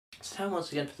It's time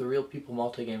once again for the Real People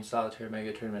Multi-Game Solitaire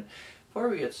Mega Tournament. Before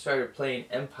we get started playing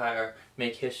Empire,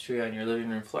 Make History on your living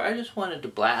room floor, I just wanted to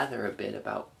blather a bit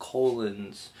about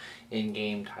colons in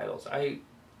game titles. I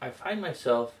find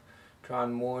myself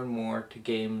drawn more and more to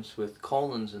games with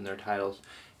colons in their titles,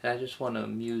 and I just want to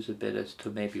muse a bit as to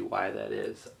maybe why that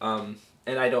is. And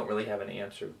I don't really have an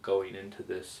answer going into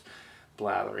this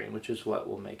blathering, which is what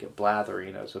will make it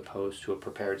blathering as opposed to a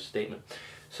prepared statement.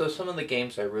 So some of the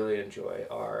games I really enjoy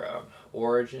are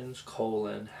Origins,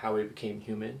 How We Became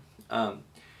Human,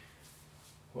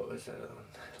 what was that other one?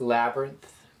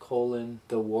 Labyrinth,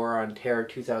 The War on Terror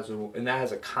 2000, and that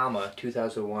has a comma,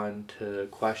 2001 to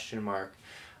question mark.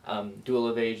 Duel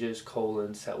of Ages,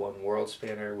 Set One World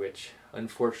Spanner, which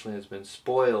unfortunately has been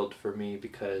spoiled for me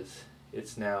because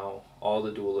it's now all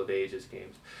the Duel of Ages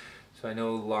games. So I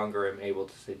no longer am able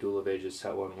to say Duel of Ages,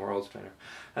 Set One World Spanner.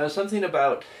 Something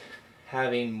about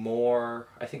having more,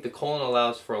 I think the colon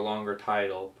allows for a longer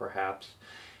title, perhaps,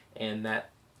 and that,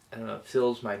 I don't know, it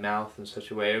fills my mouth in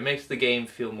such a way. It makes the game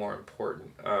feel more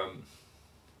important. I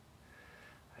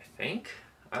think.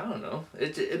 I don't know.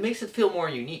 It makes it feel more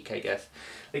unique, I guess.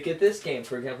 Like at this game,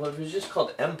 for example, if it was just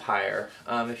called Empire,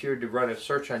 if you were to run a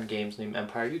search on games named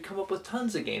Empire, you'd come up with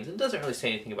tons of games. It doesn't really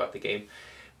say anything about the game,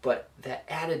 but that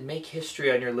added make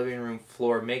history on your living room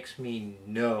floor makes me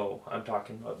know I'm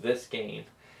talking about this game.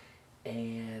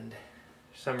 And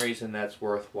for some reason that's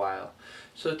worthwhile.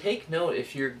 So take note,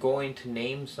 if you're going to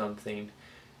name something,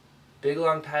 big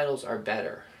long titles are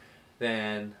better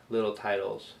than little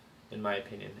titles, in my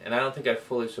opinion. And I don't think I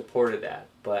fully supported that,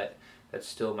 but that's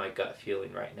still my gut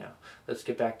feeling right now. Let's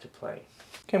get back to playing.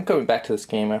 Okay, I'm coming back to this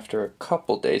game after a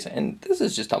couple days, and this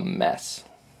is just a mess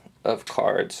of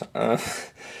cards.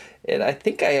 And I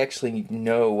think I actually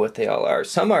know what they all are.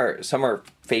 Some are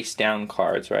face down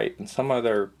cards, right? And some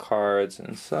other cards,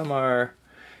 and some are,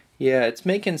 yeah, it's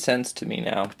making sense to me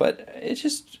now, but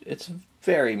it's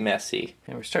very messy.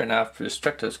 And we're starting off,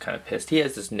 Destructo's kind of pissed. He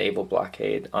has this naval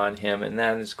blockade on him, and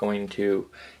that is going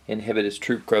to inhibit his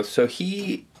troop growth. So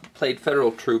he played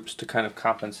federal troops to kind of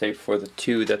compensate for the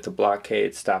 2 that the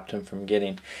blockade stopped him from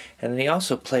getting. And then he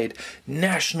also played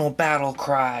National Battle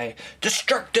Cry,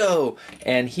 Destructo!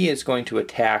 And he is going to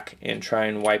attack and try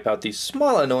and wipe out these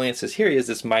small annoyances. Here he is,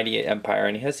 this mighty empire,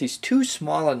 and he has these 2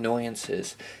 small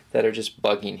annoyances that are just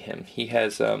bugging him. He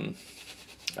has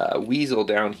Weasel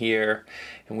down here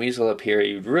and Weasel up here.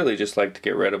 He'd really just like to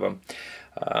get rid of him.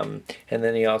 And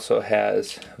then he also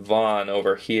has Vaughn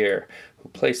over here, who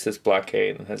placed this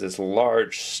blockade and has this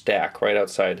large stack right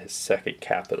outside his second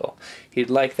capital.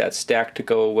 He'd like that stack to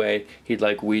go away. He'd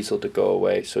like Weasel to go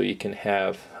away so he can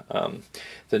have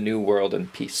the New World in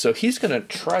peace. So he's going to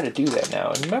try to do that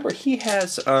now. And remember, he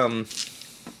has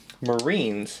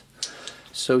Marines,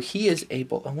 so he is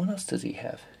able... And what else does he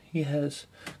have? He has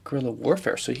guerrilla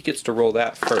warfare, so he gets to roll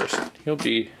that first. He'll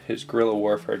be his guerrilla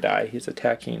warfare die. He's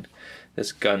attacking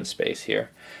this gun space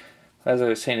here. As I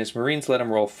was saying, his Marines let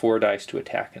him roll 4 dice to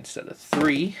attack instead of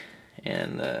 3,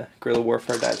 and the guerrilla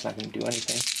warfare die is not going to do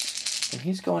anything. And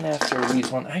he's going after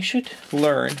Weasel, and I should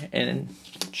learn and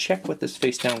check what this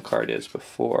face down card is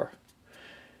before.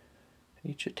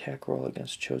 Each attack roll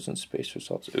against chosen space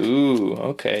results. Ooh,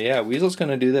 okay, yeah, Weasel's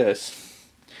going to do this.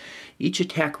 Each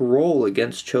attack roll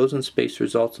against chosen space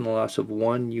results in the loss of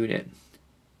 1 unit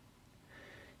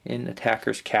in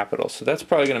attacker's capital. So that's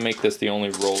probably going to make this the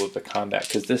only roll of the combat,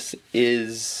 because this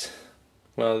is,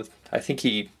 well, I think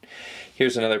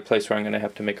here's another place where I'm going to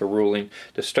have to make a ruling.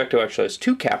 Destructo actually has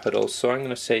 2 capitals, so I'm going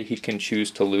to say he can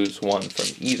choose to lose 1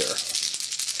 from either.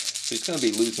 So he's going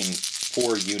to be losing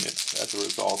 4 units as a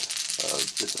result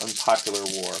of this unpopular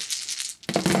war.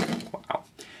 Wow.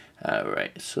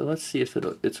 Alright, so let's see if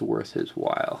it's worth his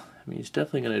while. I mean, he's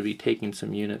definitely going to be taking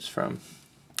some units from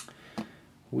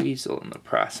Weasel in the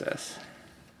process.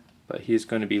 But he's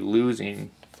going to be losing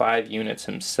 5 units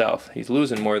himself. He's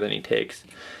losing more than he takes.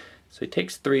 So he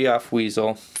takes 3 off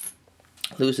Weasel,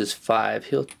 loses 5.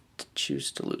 He'll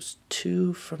choose to lose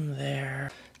 2 from there.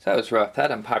 So that was rough.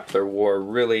 That unpopular war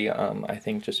really, I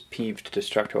think, just peeved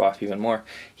Destructo off even more.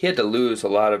 He had to lose a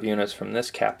lot of units from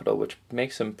this capital, which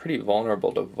makes him pretty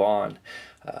vulnerable to Vaughn.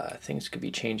 Things could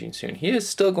be changing soon. He is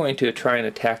still going to try and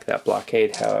attack that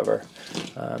blockade, however,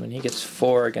 and he gets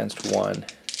 4 against 1.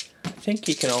 I think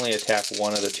he can only attack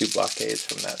 1 of the 2 blockades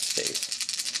from that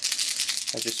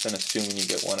space. I've just been assuming you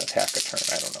get 1 attack a turn.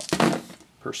 I don't know,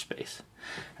 per space.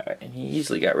 All right, and he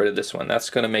easily got rid of this one. That's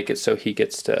going to make it so he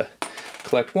gets to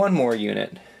collect 1 more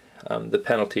unit. The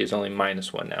penalty is only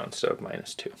 -1 now instead of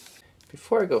 -2.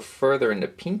 Before I go further into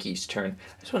Pinky's turn,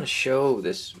 I just want to show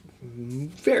this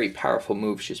very powerful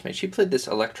move she's made. She played this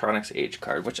Electronics Age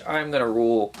card, which I'm going to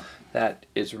rule that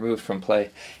is removed from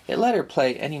play. It let her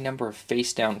play any number of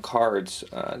face-down cards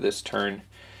this turn.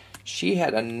 She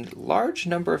had a large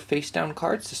number of face-down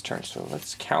cards this turn, so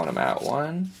let's count them out.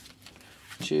 1,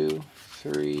 2,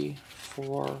 3,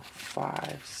 4,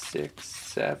 5, 6,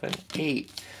 7,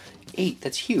 8. 8,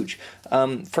 that's huge.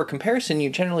 For comparison,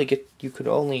 you could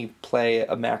only play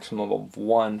a maximum of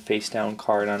 1 face-down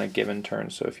card on a given turn.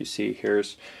 So if you see,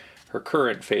 here's her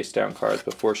current face-down cards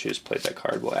before she just played that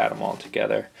card. We'll add them all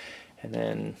together. And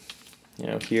then, you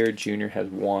know, here Junior has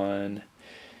 1,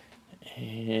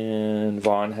 and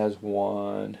Vaughn has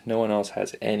 1. No one else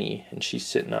has any, and she's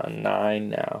sitting on 9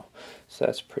 now. So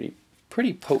that's pretty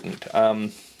potent.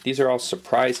 These are all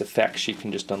surprise effects she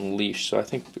can just unleash. So I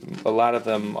think a lot of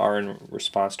them are in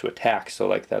response to attacks. So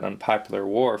like that Unpopular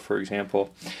War, for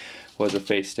example, was a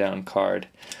face-down card.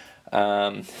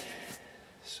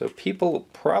 So people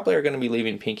probably are going to be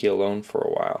leaving Pinky alone for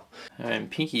a while. And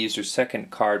Pinky used her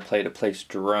second card play to place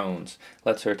drones.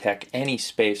 Lets her attack any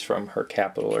space from her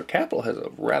capital. Her capital has a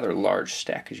rather large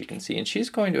stack, as you can see. And she's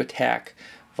going to attack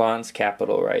Vaughn's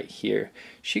capital right here.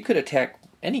 She could attack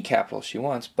any capital she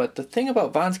wants, but the thing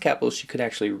about Vaughn's capital is she could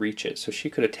actually reach it. So she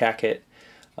could attack it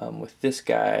with this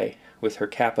guy, with her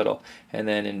capital, and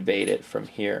then invade it from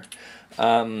here.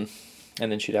 And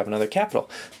then she'd have another capital.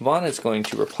 Vaughn is going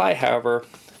to reply, however,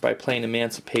 by playing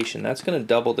Emancipation. That's going to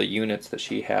double the units that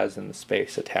she has in the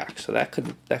space attack. So that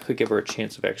could give her a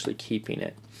chance of actually keeping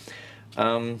it.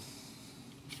 I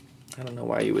don't know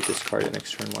why you would discard it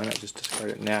next turn. Why not just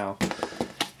discard it now?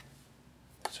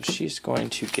 So she's going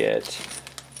to get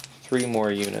 3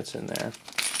 more units in there.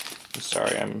 I'm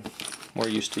sorry, I'm more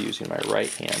used to using my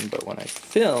right hand, but when I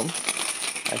film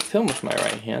with my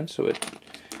right hand, so it's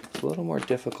a little more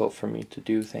difficult for me to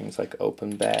do things like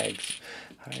open bags.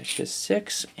 Alright, she has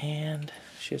 6, and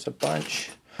she has a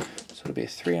bunch, so it'll be a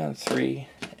 3-on-3.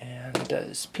 And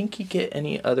does Pinky get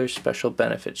any other special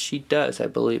benefits? She does, I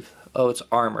believe. Oh, it's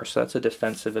armor, so that's a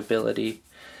defensive ability.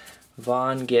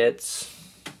 Vaughn gets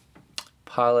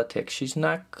politics. She's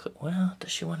not, well,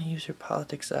 does she want to use her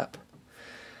politics up?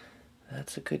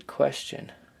 That's a good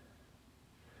question.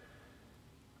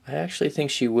 I actually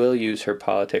think she will use her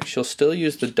politics. She'll still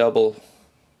use the double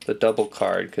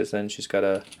card, because then she's got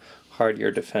a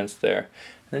hardier defense there.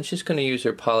 And then she's going to use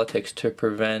her politics to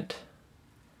prevent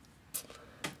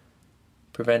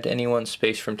anyone's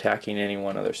space from attacking any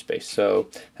one other space. So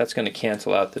that's going to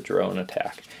cancel out the drone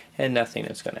attack, and nothing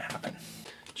is going to happen.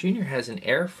 Junior has an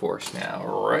Air Force now,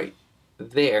 right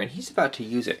there, and he's about to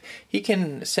use it. He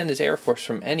can send his Air Force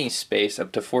from any space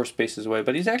up to 4 spaces away,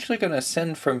 but he's actually going to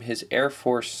send from his Air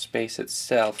Force space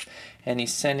itself, and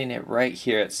he's sending it right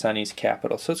here at Sunny's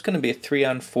capital. So it's going to be a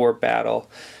 3-on-4 battle.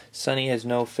 Sunny has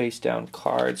no face-down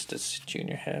cards. Does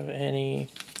Junior have any?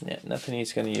 Yeah, nothing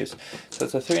he's going to use. So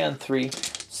it's a 3-on-3.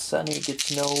 Sunny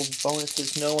gets no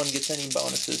bonuses. No one gets any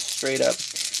bonuses. Straight up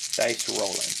dice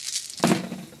rolling.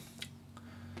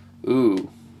 Ooh,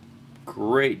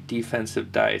 great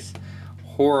defensive dice.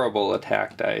 Horrible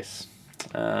attack dice.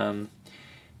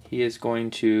 He is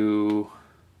going to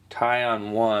tie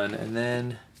on 1, and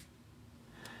then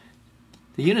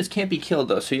the units can't be killed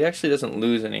though, so he actually doesn't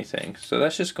lose anything. So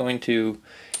that's just going to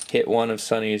hit one of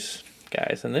Sunny's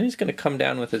guys, and then he's going to come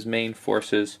down with his main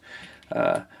forces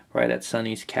right at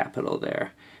Sunny's capital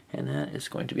there. And that is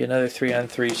going to be another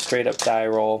 3-on-3 straight up die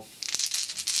roll.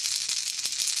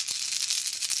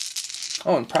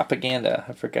 Oh, and propaganda,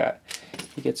 I forgot.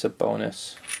 He gets a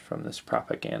bonus from this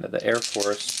propaganda. The Air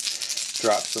Force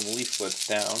drops some leaflets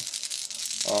down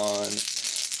on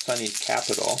Sunny's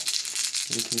capital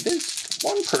and convince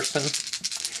one person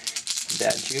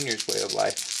that Junior's way of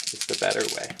life is the better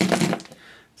way.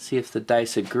 See if the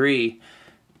dice agree.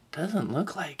 Doesn't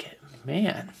look like it.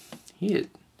 Man,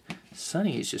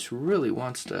 Sunny just really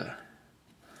wants to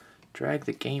drag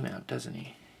the game out, doesn't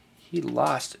he? He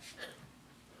lost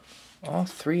all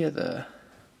 3 of the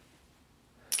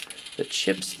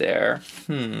chips there.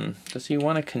 Does he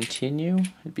want to continue?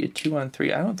 It'd be a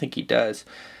 2-on-3. I don't think he does.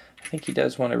 I think he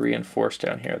does want to reinforce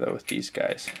down here, though, with these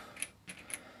guys.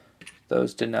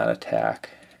 Those did not attack.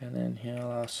 And then he'll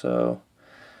also,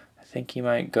 I think he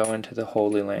might go into the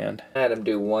Holy Land. I had him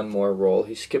do one more roll.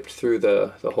 He skipped through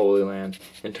the Holy Land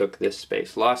and took this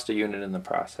space. Lost a unit in the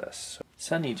process. So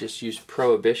Sunny just used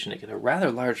Prohibition to get a rather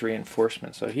large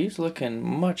reinforcement, so he's looking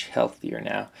much healthier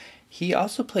now. He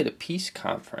also played a peace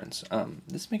conference.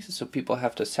 This makes it so people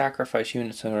have to sacrifice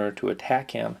units in order to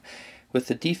attack him. With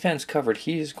the defense covered,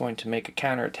 he is going to make a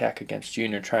counterattack against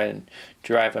Junior, try and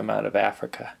drive him out of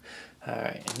Africa.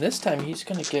 Alright, and this time he's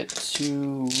going to get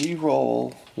to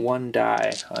re-roll 1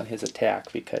 die on his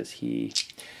attack because he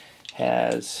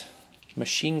has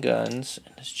machine guns.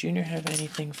 And does Junior have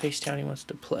anything face down he wants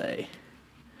to play?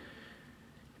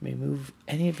 You may move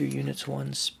any of your units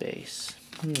one space.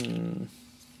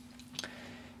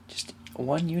 Just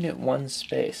one unit, one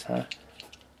space, huh?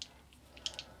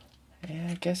 Yeah,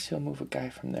 I guess he'll move a guy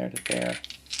from there to there.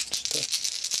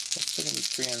 That's still going to be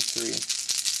 3 on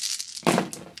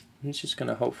 3. He's just going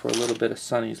to hope for a little bit of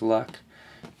Sonny's luck,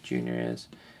 Junior is.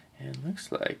 And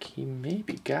looks like he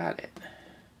maybe got it.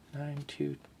 9,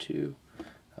 2, 2.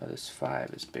 Oh, this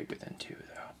 5 is bigger than 2,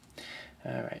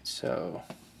 though. Alright, so...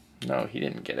 No, he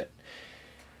didn't get it.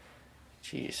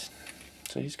 Jeez.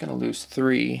 So he's going to lose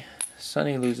 3.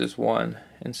 Sonny loses 1.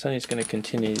 And Sonny's going to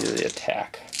continue the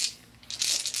attack.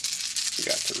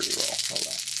 Forgot to reroll. Hold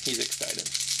on. He's excited.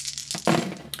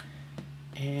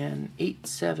 And 8,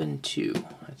 7, 2.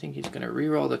 I think he's going to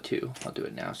reroll the 2. I'll do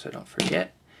it now so I don't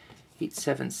forget. 8,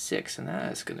 7, 6. And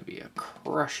that is going to be a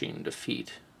crushing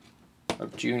defeat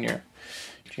of Junior.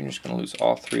 Junior's going to lose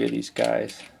all 3 of these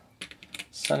guys.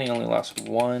 Sonny only lost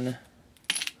 1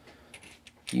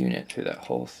 unit through that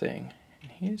whole thing.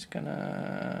 And he's going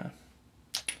to...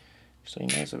 So he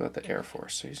knows about the Air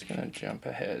Force, so he's going to jump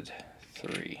ahead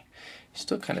 3. He's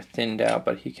still kind of thinned out,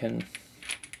 but he can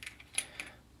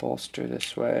bolster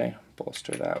this way,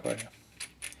 bolster that way.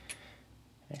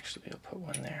 Actually, he'll put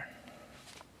 1 there.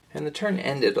 And the turn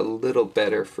ended a little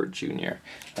better for Junior.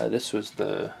 This was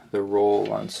the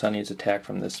roll on Sonny's attack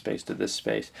from this space to this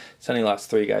space. Sonny lost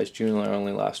 3 guys, Junior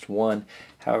only lost 1.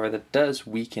 However, that does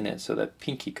weaken it so that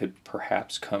Pinky could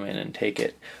perhaps come in and take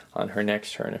it on her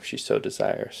next turn if she so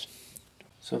desires.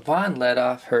 So Vaughn led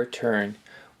off her turn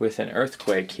with an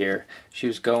earthquake here. She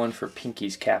was going for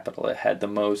Pinky's capital. It had the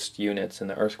most units, and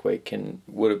the earthquake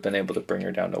would have been able to bring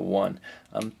her down to 1.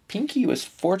 Pinky was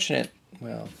fortunate.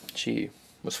 Well, she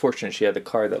was fortunate she had the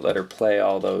card that let her play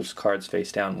all those cards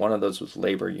face down. One of those was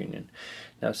labor union.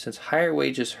 Now, since higher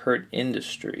wages hurt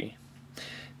industry,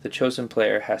 the chosen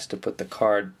player has to put the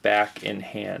card back in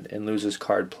hand and loses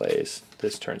card plays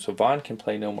this turn. So Vaughn can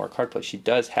play no more card play. She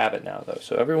does have it now, though.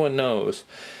 So everyone knows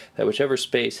that whichever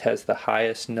space has the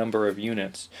highest number of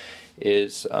units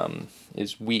is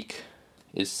weak,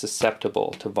 is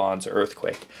susceptible to Vaughn's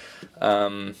earthquake.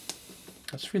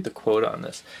 Let's read the quote on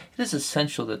this. It is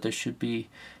essential that there should be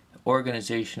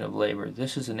organization of labor.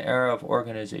 This is an era of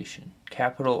organization.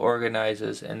 Capital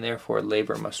organizes, and therefore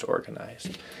labor must organize.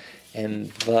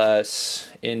 And thus,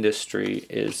 industry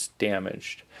is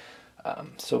damaged.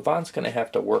 So Vaughn's going to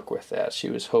have to work with that. She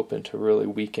was hoping to really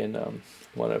weaken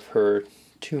one of her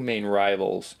 2 main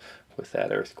rivals with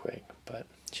that earthquake, but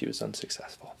she was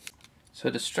unsuccessful. So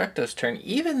Destructo's turn,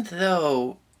 even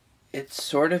though it's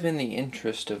sort of in the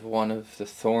interest of one of the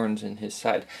thorns in his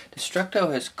side,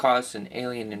 Destructo has caused an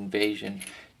alien invasion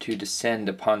to descend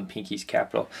upon Pinky's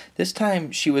capital. This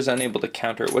time she was unable to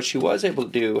counter it. What she was able to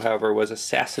do, however, was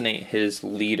assassinate his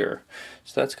leader.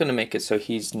 So that's going to make it so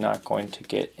he's not going to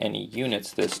get any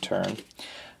units this turn,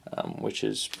 which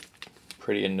is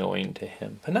pretty annoying to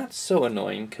him. But not so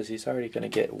annoying because he's already going to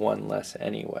get 1 less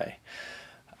anyway.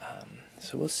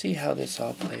 So we'll see how this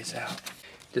all plays out.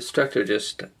 Destructo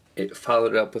just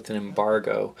followed it up with an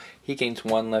embargo. He gains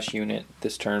 1 less unit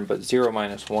this turn, but 0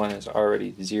 minus 1 is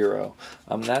already 0.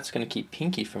 That's going to keep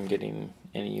Pinky from getting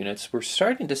any units. We're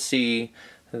starting to see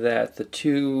that the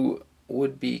 2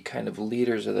 would-be kind of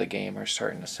leaders of the game are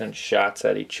starting to send shots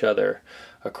at each other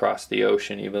across the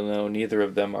ocean, even though neither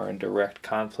of them are in direct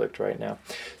conflict right now.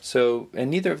 So,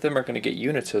 and neither of them are going to get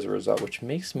units as a result, which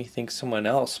makes me think someone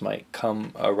else might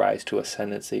rise to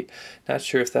ascendancy. Not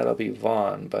sure if that'll be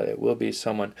Vaughn, but it will be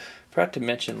someone. Forgot to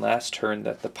mention last turn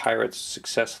that the pirates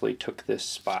successfully took this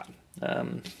spot.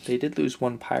 They did lose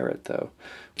 1 pirate, though,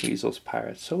 Weasel's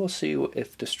pirates. So we'll see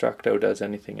if Destructo does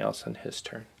anything else on his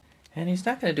turn. And he's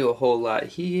not going to do a whole lot.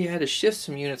 He had to shift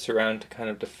some units around to kind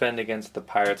of defend against the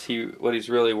pirates. What he's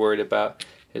really worried about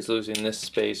is losing this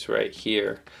space right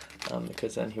here,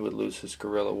 because then he would lose his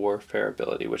guerrilla warfare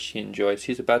ability, which he enjoys.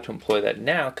 He's about to employ that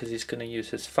now because he's going to use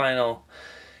his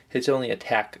only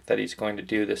attack that he's going to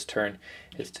do this turn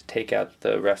is to take out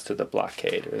the rest of the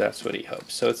blockade, or that's what he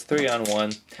hopes. So it's 3 on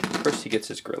 1. First he gets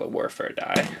his guerrilla warfare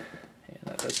die, and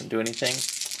that doesn't do anything.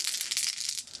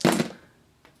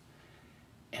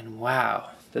 And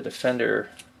wow, the defender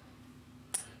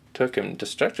took him.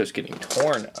 Destructo's getting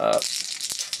torn up.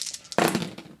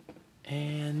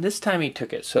 And this time he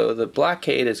took it. So the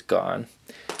blockade is gone.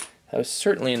 That was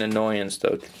certainly an annoyance,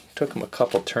 though. It took him a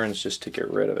couple turns just to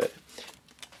get rid of it.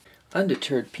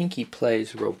 Undeterred, Pinky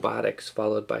plays robotics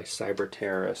followed by cyber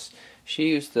terrorists. She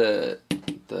used the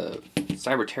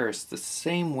cyber terrorists the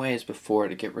same way as before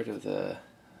to get rid of the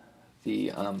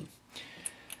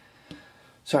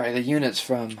units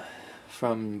from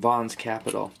from Vaughn's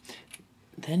capital.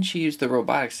 Then she used the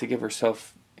robotics to give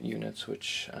herself units,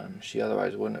 which she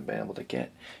otherwise wouldn't have been able to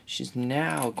get. She's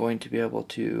now going to be able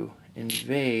to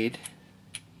invade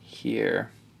here.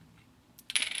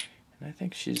 And I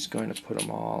think she's going to put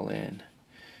them all in.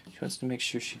 She wants to make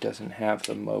sure she doesn't have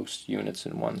the most units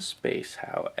in one space.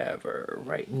 However,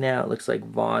 right now it looks like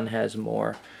Vaughn has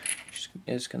more. She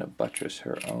is going to buttress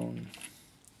her own.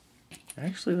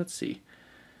 Actually, let's see.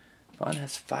 Vaughn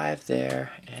has 5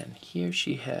 there, and here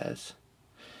she has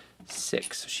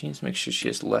 6. So she needs to make sure she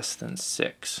has less than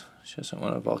 6. She doesn't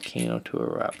want a volcano to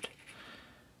erupt.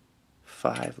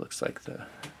 5 looks like the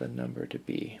number to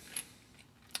be.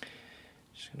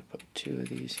 Just going to put 2 of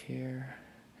these here,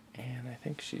 and I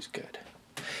think she's good.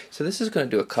 So this is going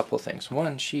to do a couple things.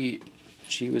 One, she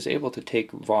was able to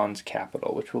take Vaughn's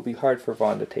capital, which will be hard for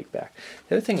Vaughn to take back.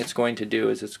 The other thing it's going to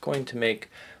do is it's going to make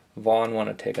Vaughn want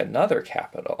to take another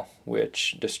capital,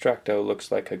 which Destructo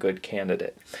looks like a good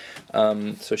candidate.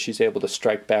 So she's able to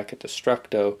strike back at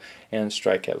Destructo and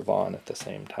strike at Vaughn at the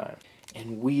same time.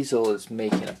 And Weasel is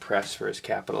making a press for his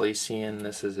capital. He's seeing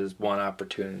this as his one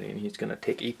opportunity, and he's going to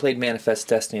take. He played Manifest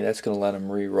Destiny. That's going to let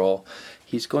him re-roll.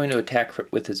 He's going to attack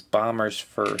with his bombers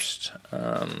first.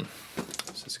 So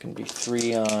it's going to be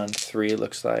 3 on 3.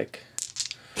 Looks like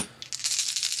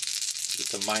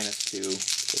it's a -2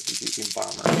 because he's using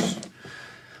bombers.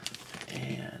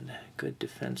 And good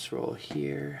defense roll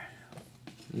here.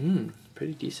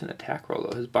 Pretty decent attack roll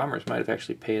though. His bombers might have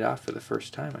actually paid off for the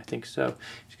first time. I think so.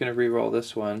 He's going to re-roll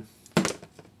this one.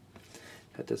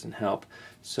 That doesn't help.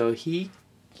 So he's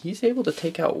able to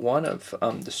take out one of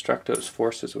Destructo's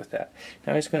forces with that.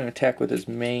 Now he's going to attack with his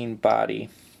main body.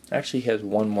 Actually, he has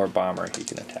 1 more bomber he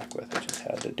can attack with. I just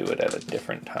had to do it at a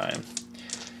different time.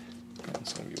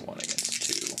 It's going to be 1 against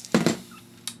 2.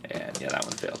 And yeah, that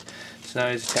one failed. So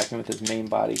now he's attacking with his main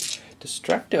body.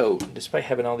 Destructo, despite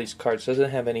having all these cards,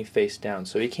 doesn't have any face down,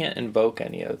 so he can't invoke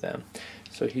any of them.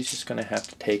 So he's just going to have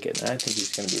to take it, and I think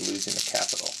he's going to be losing the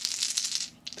capital.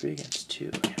 3 against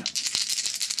 2, yeah.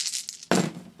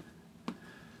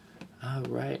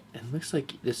 Alright, and looks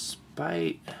like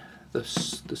despite the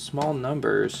small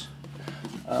numbers,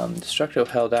 Destructo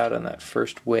held out on that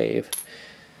first wave.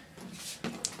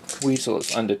 Weasel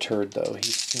is undeterred, though.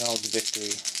 He smells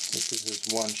victory. This is his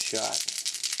one shot.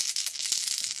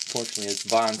 Fortunately, it's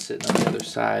Vaughn sitting on the other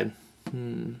side.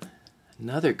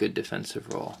 Another good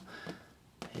defensive roll.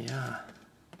 Yeah.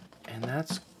 And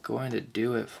that's going to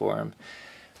do it for him.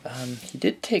 He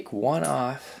did take 1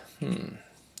 off. He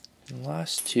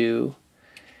lost 2.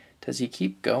 Does he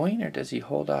keep going or does he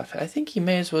hold off? I think he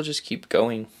may as well just keep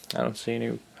going. I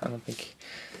think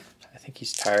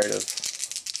he's tired of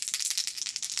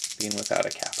being without a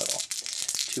capital.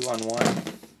 2 on 1.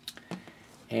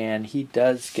 And he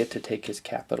does get to take his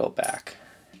capital back.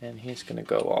 And he's going to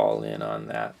go all in on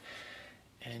that.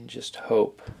 And just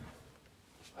hope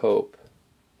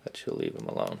that she'll leave him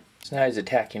alone. So now he's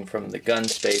attacking from the gun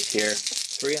space here.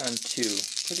 3 on 2.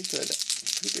 Pretty good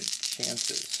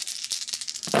chances.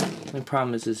 The only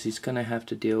problem is he's going to have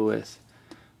to deal with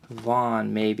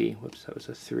Vaughn, maybe. Whoops, that was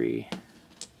a 3.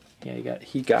 Yeah, he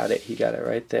got it. He got it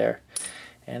right there.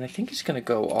 And I think he's going to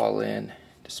go all in.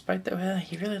 Despite that, well,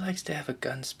 he really likes to have a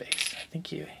gun space. I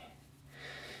think yeah,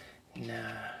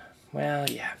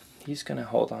 he's going to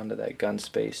hold on to that gun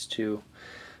space too.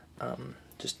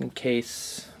 Just in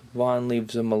case Vaughn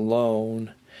leaves him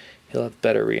alone, he'll have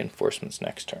better reinforcements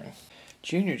next turn.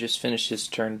 Junior just finished his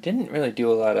turn. Didn't really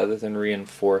do a lot other than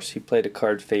reinforce. He played a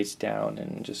card face down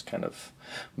and just kind of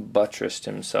buttressed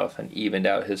himself and evened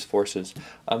out his forces.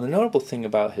 The notable thing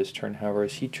about his turn, however,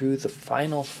 is he drew the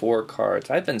final 4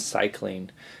 cards. I've been cycling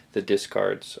the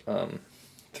discards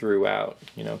throughout,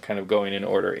 kind of going in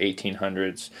order: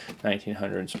 1800s,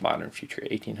 1900s, modern future,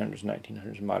 1800s,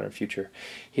 1900s, modern future.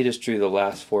 He just drew the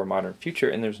last 4 modern future,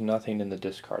 and there's nothing in the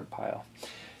discard pile.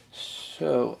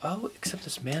 So, except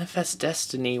this Manifest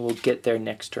Destiny will get there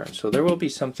next turn. So there will be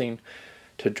something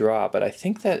to draw, but I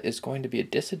think that is going to be a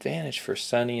disadvantage for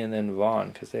Sunny and then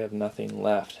Vaughn because they have nothing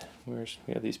left.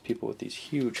 We have these people with these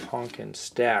huge honking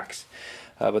stacks,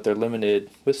 but they're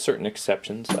limited, with certain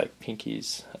exceptions, like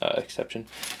Pinky's exception,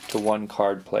 to 1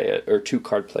 card play or 2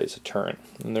 card plays a turn,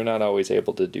 and they're not always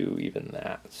able to do even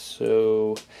that.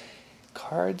 So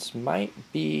cards might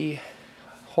be...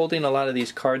 Holding a lot of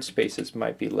these card spaces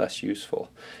might be less useful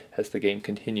as the game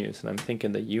continues, and I'm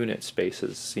thinking the unit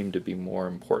spaces seem to be more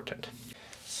important.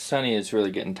 Sunny is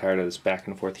really getting tired of this back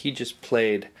and forth. He just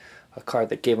played a card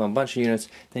that gave him a bunch of units,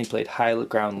 then he played high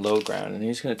ground, low ground, and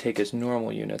he's going to take his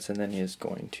normal units, and then he is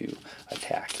going to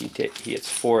attack. He hits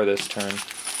 4 this turn.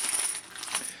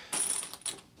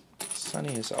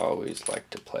 Sunny has always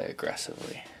liked to play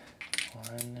aggressively.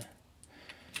 1,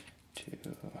 2,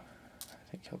 I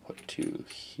think he'll put 2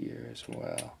 here as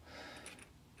well.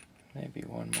 Maybe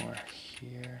one more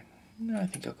here. No, I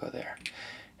think he'll go there.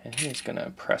 And he's going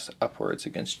to press upwards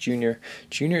against Junior.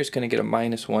 Junior is going to get a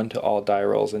 -1 to all die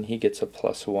rolls, and he gets a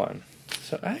 +1.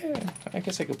 So I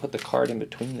guess I could put the card in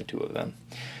between the two of them.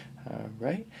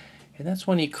 Right? And that's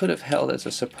one he could have held as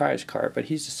a surprise card, but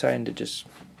he's deciding to just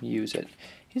use it.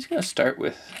 He's going to start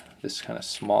with this kind of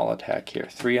small attack here,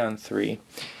 3 on 3.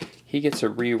 He gets a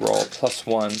reroll,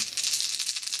 +1.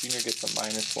 Junior gets a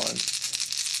 -1.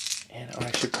 And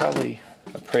I should probably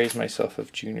appraise myself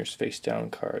of Junior's face-down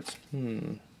cards.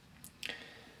 I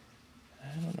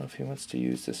don't know if he wants to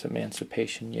use this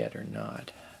Emancipation yet or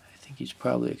not. I think he's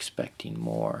probably expecting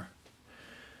more.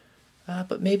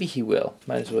 But maybe he will.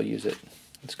 Might as well use it.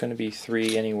 It's going to be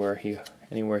 3 anywhere he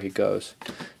goes.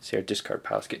 See, our discard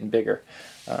pile's getting bigger.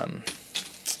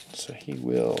 So he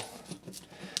will.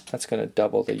 That's going to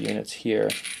double the units here.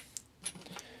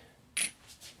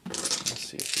 Let's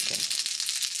see if he can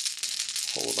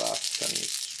hold off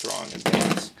Sunny's strong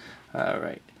advance.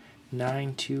 Alright.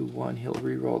 9, 2, 1. He'll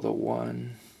reroll the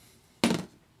 1.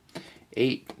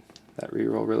 8. That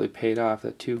reroll really paid off.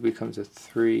 The 2 becomes a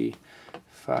 3.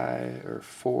 5 or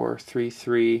 4. 3,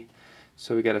 3.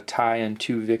 So we got a tie and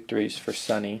 2 victories for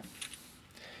Sunny.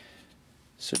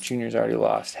 So Junior's already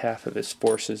lost half of his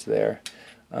forces there.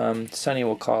 Sunny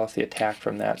will call off the attack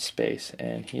from that space,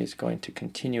 and he is going to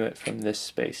continue it from this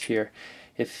space here.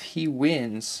 If he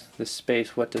wins this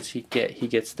space, what does he get? He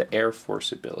gets the Air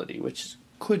Force ability, which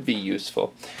could be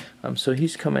useful. So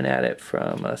he's coming at it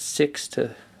from 6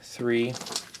 to 3.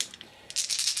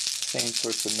 Same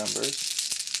sorts of numbers.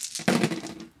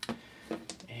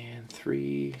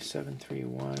 3, 7, 3,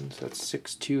 1. So that's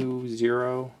 6, 2,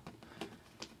 0.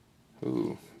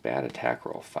 Ooh, bad attack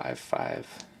roll. 5,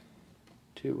 5,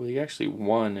 2. Well, he actually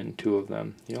won in 2 of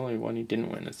them. The only one he didn't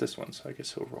win is this one, so I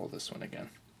guess he'll roll this one again.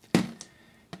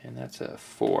 And that's a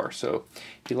 4. So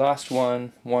he lost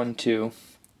 1, 1, 2.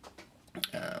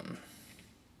 And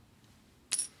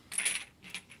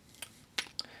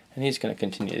he's going to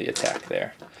continue the attack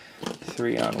there.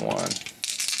 3 on 1.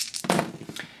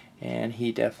 And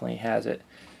he definitely has it.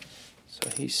 So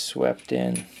he's swept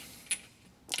in.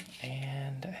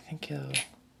 And I think he'll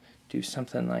do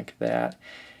something like that.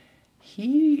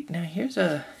 Now here's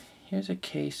a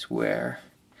case where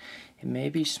it may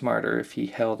be smarter if he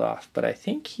held off, but I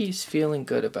think he's feeling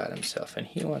good about himself and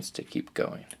he wants to keep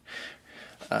going.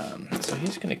 So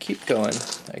he's going to keep going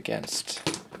against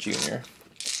Junior.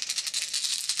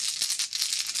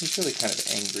 He's really kind of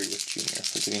angry with Junior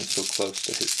for getting so close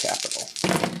to his capital.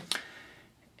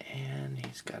 And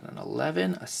he's got an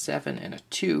 11, a 7, and a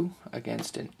 2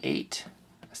 against an 8,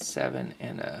 a 7,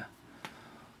 and a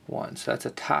 1. So that's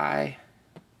a tie.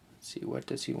 Let's see, what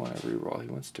does he want to reroll? He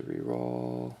wants to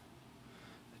reroll.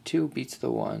 The 2 beats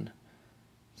the 1.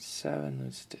 7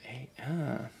 leads to 8.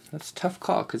 That's a tough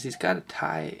call because he's got a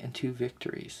tie and 2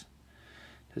 victories.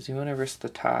 Does he want to risk the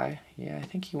tie? Yeah, I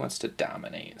think he wants to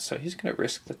dominate. So he's going to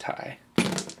risk the tie.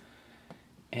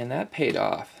 And that paid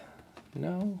off.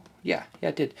 No? Yeah,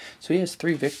 it did. So he has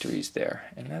 3 victories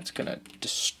there. And that's going to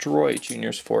destroy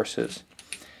Junior's forces.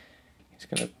 He's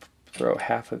going to throw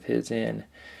half of his in.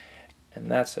 And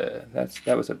that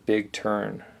was a big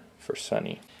turn for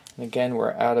Sunny. And again,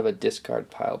 we're out of a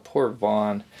discard pile. Poor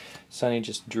Vaughn. Sunny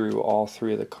just drew all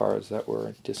 3 of the cards that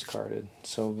were discarded.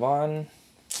 So Vaughn,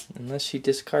 unless she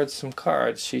discards some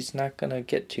cards, she's not going to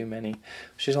get too many.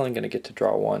 She's only going to get to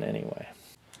draw 1 anyway.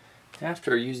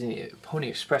 After using the Pony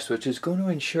Express, which is going to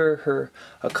ensure her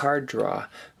a card draw,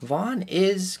 Vaughn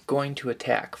is going to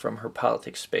attack from her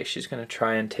politics space. She's going to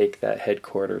try and take that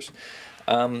headquarters.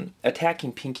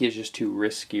 Attacking Pinky is just too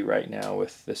risky right now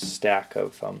with the stack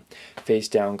of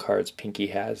face-down cards Pinky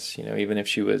has. You know, even if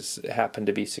she happened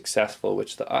to be successful,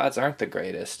 which the odds aren't the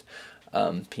greatest,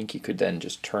 Pinky could then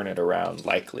just turn it around,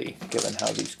 likely, given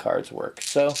how these cards work.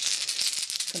 So,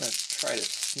 I'm going to try to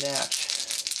snatch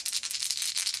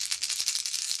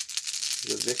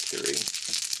the victory,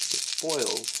 the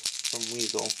spoils from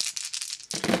Weasel,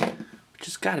 which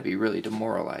has got to be really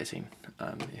demoralizing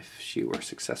if she were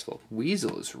successful.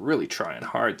 Weasel is really trying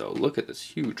hard, though. Look at this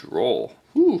huge roll.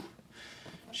 Whew.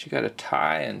 She got a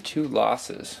tie and 2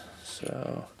 losses,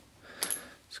 so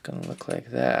it's going to look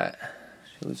like that.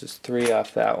 She loses 3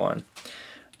 off that one.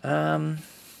 I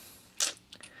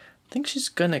think she's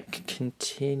going to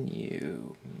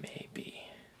continue, maybe.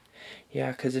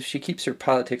 Yeah, because if she keeps her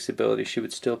politics ability, she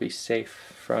would still be safe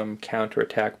from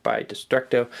counterattack by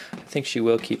Destructo. I think she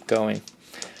will keep going.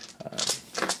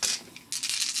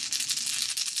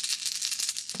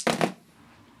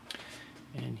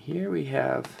 here we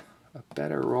have a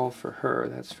better roll for her,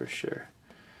 that's for sure.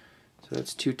 So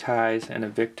that's 2 ties and a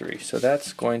victory. So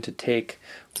that's going to take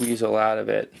Weasel out of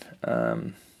it.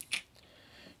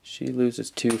 She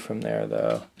loses 2 from there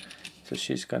though. So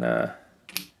she's gonna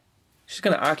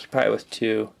occupy with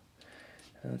 2.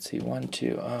 And let's see, 1,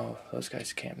 2. Oh, those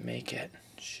guys can't make it.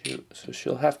 Shoot. So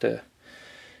she'll have to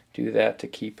do that to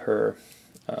keep her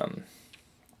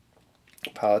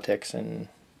politics and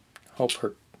hope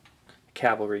her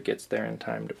cavalry gets there in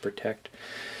time to protect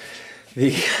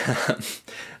the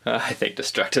I think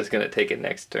Destructo's going to take it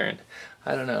next turn.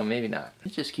 I don't know, maybe not.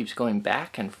 It just keeps going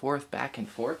back and forth, back and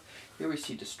forth. Here we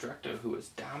see Destructo, who is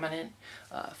dominant,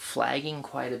 flagging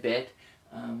quite a bit.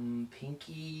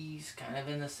 Pinky's kind of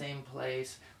in the same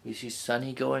place. We see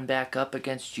Sunny going back up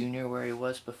against Junior where he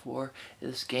was before.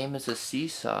 This game is a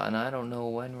seesaw, and I don't know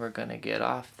when we're going to get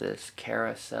off this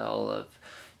carousel of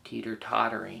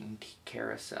teeter-tottering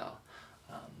carousel.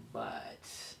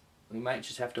 But we might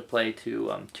just have to play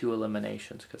to 2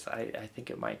 eliminations, because I think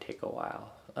it might take a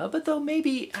while. But though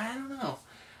maybe, I don't know.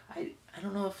 I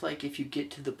don't know if, like, if you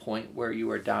get to the point where you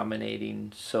are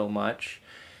dominating so much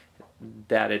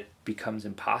that it becomes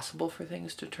impossible for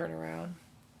things to turn around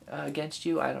against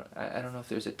you. I don't know if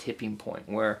there's a tipping point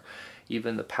where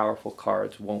even the powerful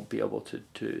cards won't be able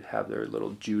to have their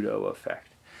little judo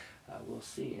effect. We'll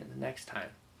see in the next time.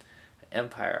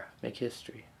 Empire, make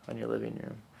history on your living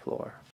room floor.